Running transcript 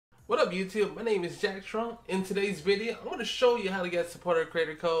What up YouTube? My name is Jack Trump. In today's video, I'm going to show you how to get supporter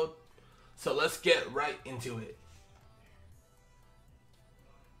creator code. So let's get right into it.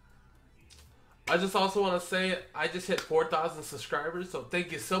 I just also want to say I just hit 4,000 subscribers. So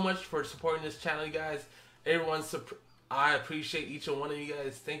thank you so much for supporting this channel, you guys. I appreciate each and one of you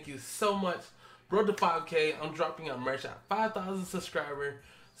guys. Thank you so much. Road to 5K. I'm dropping out merch at 5,000 subscribers.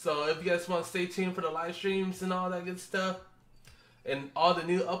 So if you guys want to stay tuned for the live streams and all that good stuff, and all the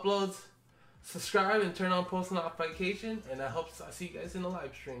new uploads, subscribe and turn on post notification, and that helps I see you guys in the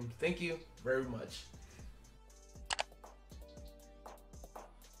live stream. Thank you very much.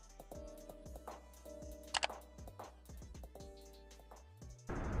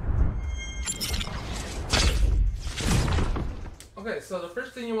 Okay, so the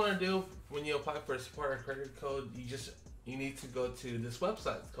first thing you want to do when you apply for a supporter creator code, you need to go to this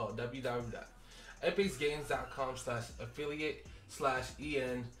website. It's called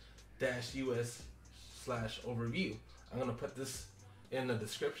www.epicsgames.com/en-us/overview. I'm gonna put this in the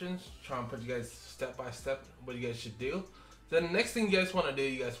description, try and put you guys step by step what you guys should do. Then the next thing you guys want to do,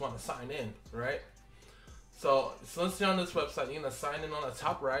 you guys want to sign in, right? So once you're on this website, you're gonna sign in on the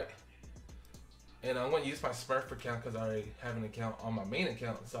top right. And I'm going to use my Smurf account because I already have an account on my main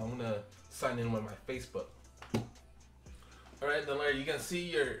account. So I'm going to sign in with my Facebook. Alright, then later you're going to see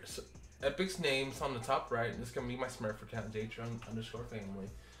your Epic's names on the top right. This is going to be my Smurf account, jtron_family.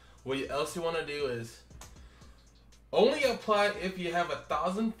 What else you want to do is only apply if you have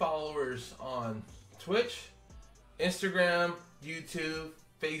 1,000 followers on Twitch, Instagram, YouTube,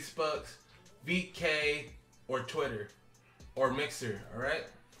 Facebook, VK, or Twitter, or Mixer, alright?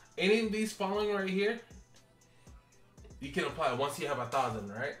 Any of these following right here, you can apply once you have 1,000,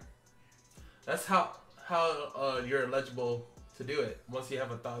 right? That's how you're eligible to do it once you have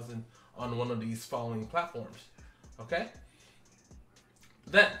 1,000 on one of these following platforms. Okay.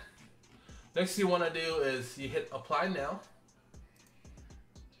 Then, next you want to do is you hit apply now,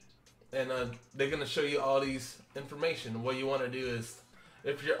 and they're gonna show you all these information. What you want to do is,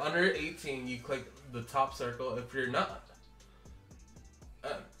 if you're under 18, you click the top circle. If you're not.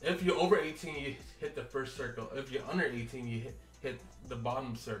 If you're over 18, you hit the first circle. If you're under 18, you hit the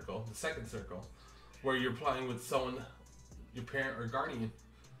bottom circle, the second circle, where you're applying with someone, your parent or guardian,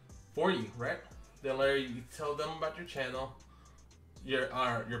 for you, right? Then later you tell them about your channel, your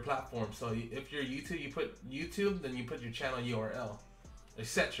platform. So if you're YouTube, you put YouTube, then you put your channel URL,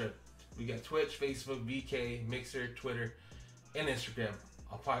 etc. We got Twitch, Facebook, VK, Mixer, Twitter, and Instagram.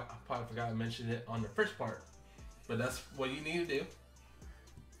 I probably forgot to mention it on the first part, but that's what you need to do.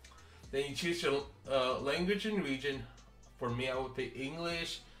 Then you choose your language and region. For me, I would pick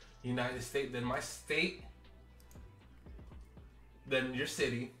English, United States, then my state, then your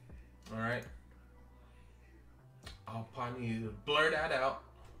city. Alright. I'll probably need to blur that out.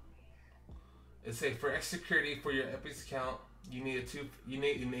 It say for extra security for your Epic's account, you need to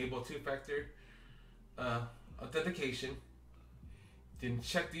enable two-factor authentication. Then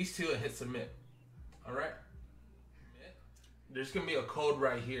check these two and hit submit. Alright. There's gonna be a code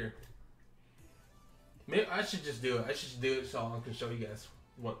right here. Maybe I should just do it. I should do it so I can show you guys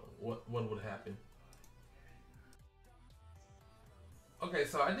what would happen. Okay,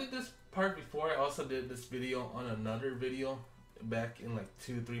 so I did this part before. I also did this video on another video back in like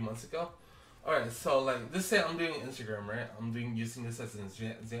 2-3 months ago. Alright, so like this say I'm doing Instagram, right? I'm using this as an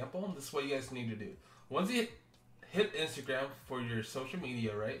example. This is what you guys need to do. Once you hit Instagram for your social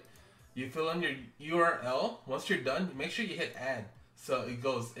media, right? You fill in your URL. Once you're done, make sure you hit add. So it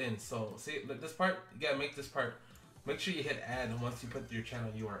goes in. So see, like this part, you gotta make this part. Make sure you hit add once you put your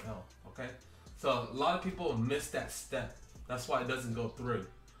channel URL. Okay. So a lot of people miss that step. That's why it doesn't go through.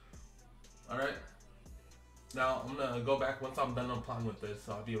 All right. Now I'm gonna go back once I'm done applying with this.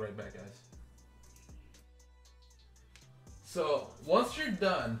 So I'll be right back, guys. So once you're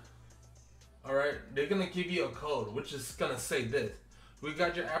done, all right, they're gonna give you a code, which is gonna say this. We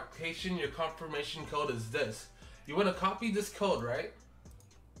got your application. Your confirmation code is this. You want to copy this code, right?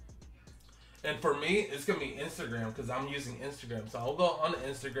 And for me, it's going to be Instagram because I'm using Instagram. So I'll go on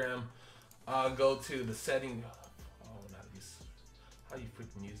Instagram. I'll go to the setting. Oh, not this. How you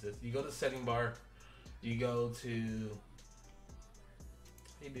freaking use this? You go to setting bar. You go to.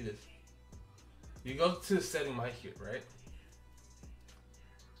 How you do this? You go to setting mic here, right?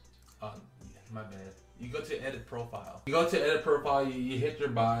 My bad. You go to edit profile. You go to edit profile. You hit your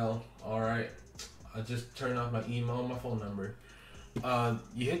bio. All right. I just turn off my email and my phone number.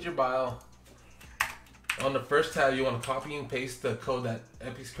 You hit your bio. On the first tab, you want to copy and paste the code that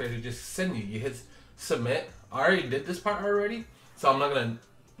Epic's creator just sent you. You hit submit. I already did this part already, so I'm not going to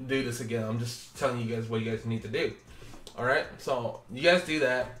do this again. I'm just telling you guys what you guys need to do. Alright, so you guys do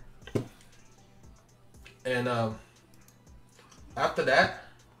that. And after that,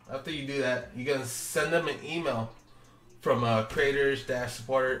 after you do that, you're gonna send them an email from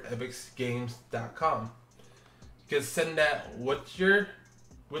creators-support@epicsgames.com. You can send that with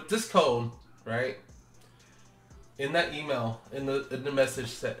this code, right? In that email, in the message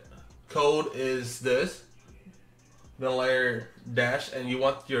set, code is this, the layer dash, and you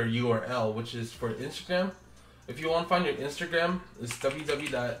want your URL, which is for Instagram. If you want to find your Instagram, it's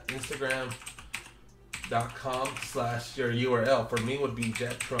www.instagram.com/your URL. For me, would be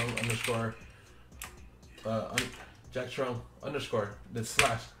Jack_Trung_, then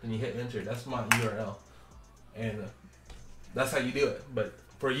slash, then you hit enter. That's my URL, and that's how you do it. But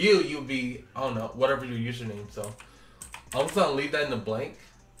for you, you'll be, I don't know, whatever your username. So I'm just gonna leave that in the blank.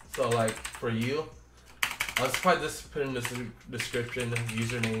 So like for you, I'll just probably just put in this description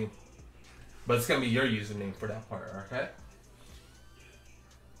username, but it's gonna be your username for that part. Okay.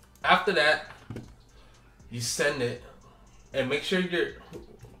 After that, you send it, and make sure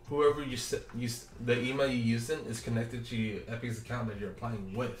whoever the email you're using is connected to your Epic's account that you're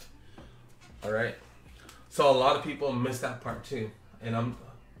applying with. All right. So a lot of people miss that part too, and I'm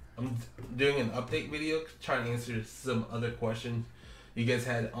doing an update video trying to answer some other questions you guys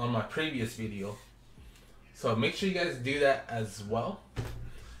had on my previous video. So make sure you guys do that as well.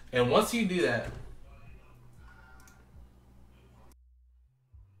 And once you do that,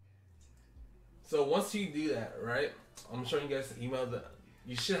 right, I'm showing you guys the email that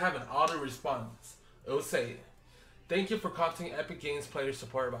you should have an auto response. It will say, "Thank you for contacting Epic Games Player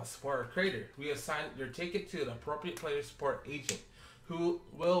Support about support or creator. We assigned your ticket to an appropriate player support agent who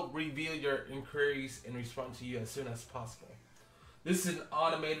will review your inquiries and respond to you as soon as possible." This is an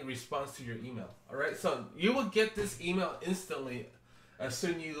automated response to your email. All right, so you will get this email instantly as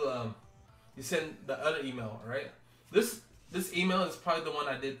soon as you send the other email. All right, this email is probably the one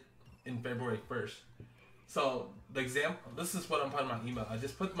I did in February 1st. So the example, this is what I'm putting in my email. I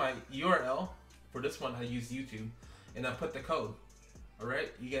just put my URL for this one. I use YouTube, and I put the code. All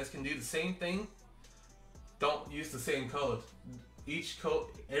right, you guys can do the same thing. Don't use the same code. Each code,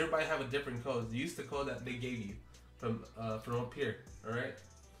 everybody have a different code. Use the code that they gave you from up here. All right,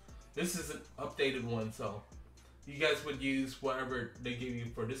 this is an updated one, so you guys would use whatever they gave you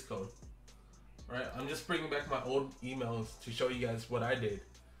for this code. All right, I'm just bringing back my old emails to show you guys what I did.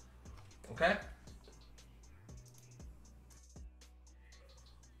 Okay.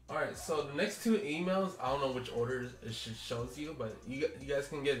 Alright, so the next two emails, I don't know which order it shows you, but you guys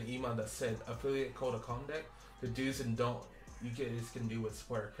can get an email that said affiliate code of conduct, the do's and don't you guys can do with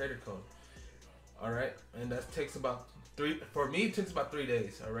support or creator code. Alright, and that takes about for me it takes about 3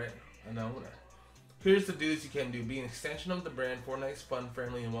 days, alright? And here's the do's you can do. Be an extension of the brand. Fortnite's fun,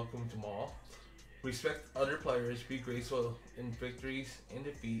 friendly, and welcoming to all. Respect other players, be graceful in victories and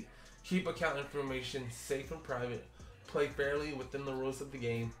defeat. Keep account information safe and private. Play fairly within the rules of the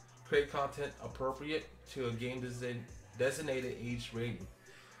game. Create content appropriate to a game designated age rating.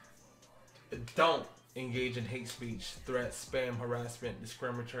 Don't engage in hate speech, threats, spam, harassment,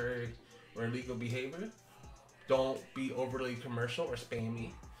 discriminatory, or illegal behavior. Don't be overly commercial or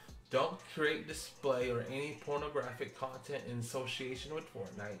spammy. Don't create, display, or any pornographic content in association with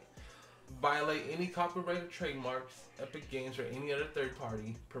Fortnite. Violate any copyrighted trademarks, Epic Games, or any other third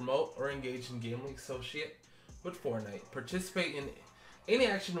party. Promote or engage in gambling associate with Fortnite. Participate in any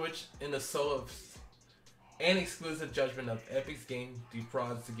action which, in the soul of and exclusive judgment of Epic's game,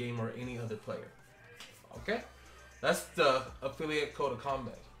 defrauds the game or any other player. Okay, that's the affiliate code of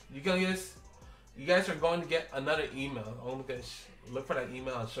combat. You guys are going to get another email. I'm gonna look for that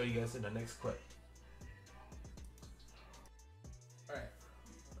email. I'll show you guys in the next clip. Alright.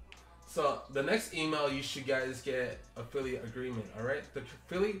 So the next email, you should guys get affiliate agreement. All right, the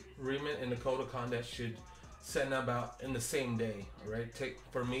affiliate agreement and the code of conduct should send about in the same day. All right,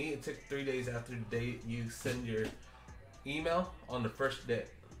 for me it took 3 days after the day you send your email on the first day.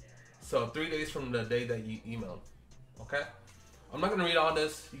 So 3 days from the day that you emailed. Okay, I'm not gonna read all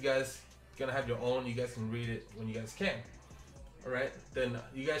this. You guys gonna have your own. You guys can read it when you guys can. All right, then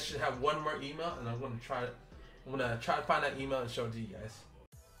you guys should have one more email, and I'm gonna try to find that email and show it to you guys.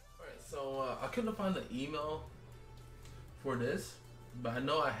 Alright, so I couldn't find the email for this, but I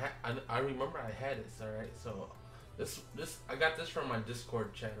know I remember I had it. All right, so this I got this from my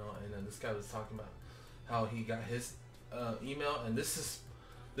Discord channel, and then this guy was talking about how he got his email, and this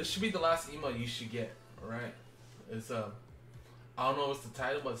should be the last email you should get. All right, it's I don't know what's the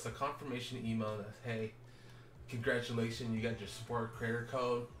title, but it's a confirmation email that, hey, congratulations, you got your support creator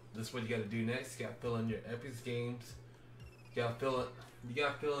code. This is what you got to do next. You got to fill in your Epic Games. You got to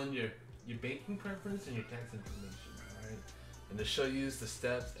fill in your banking preference and your tax information. All right, and to show you the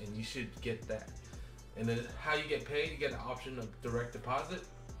steps, and you should get that. And then how you get paid, you get an option of direct deposit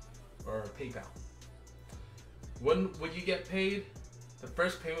or PayPal. When would you get paid? The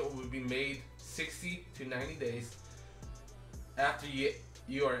first payment would be made 60 to 90 days after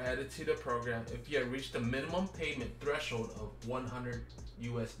you are added to the program if you have reached the minimum payment threshold of $100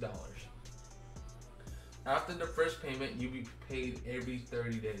 US. After the first payment, you'll be paid every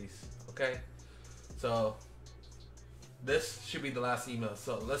 30 days. Okay? So this should be the last email.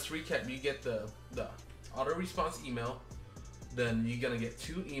 So let's recap. You get the auto response email, then you're gonna get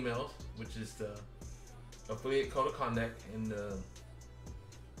 2 emails, which is the affiliate code of conduct and the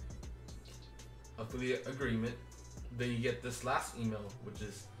affiliate agreement. Then you get this last email, which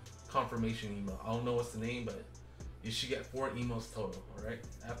is confirmation email. I don't know what's the name, but you should get 4 emails total. All right,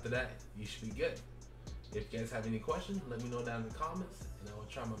 after that you should be good. If you guys have any questions, let me know down in the comments and I will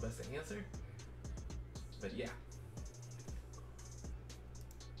try my best to answer. But yeah,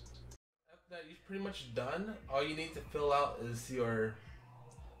 that you're pretty much done. All you need to fill out is your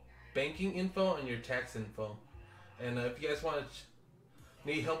banking info and your tax info. And if you guys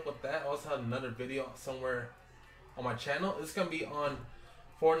need help with that, I also have another video somewhere on my channel. It's gonna be on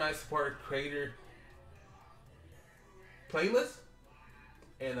Fortnite supported creator playlist,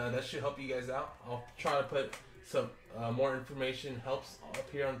 and that should help you guys out. I'll try to put some more information helps up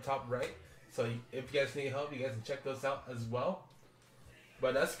here on the top right. So if you guys need help, you guys can check those out as well.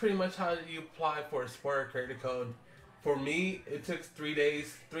 But that's pretty much how you apply for a supporter creator code. For me, it took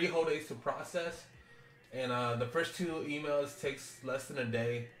 3 whole days to process. And the first 2 emails takes less than a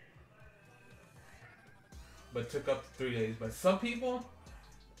day. But took up to 3 days. But some people,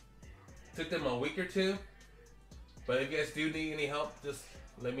 took them a week or 2. But if you guys do need any help, just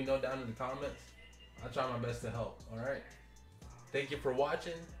let me know down in the comments. I'll try my best to help, alright? Thank you for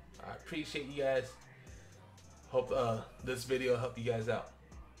watching. I appreciate you guys. Hope this video helped you guys out.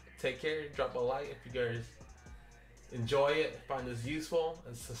 Take care. Drop a like if you guys enjoy it, find this useful,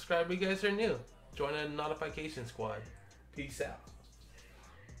 and subscribe if you guys are new. Join the notification squad. Peace out.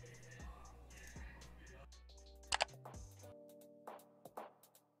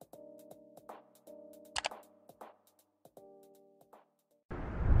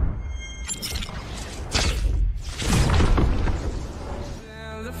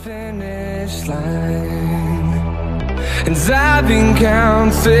 Finish line, and I've been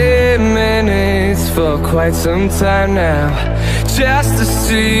counting minutes for quite some time now, just to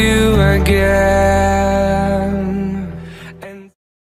see you again.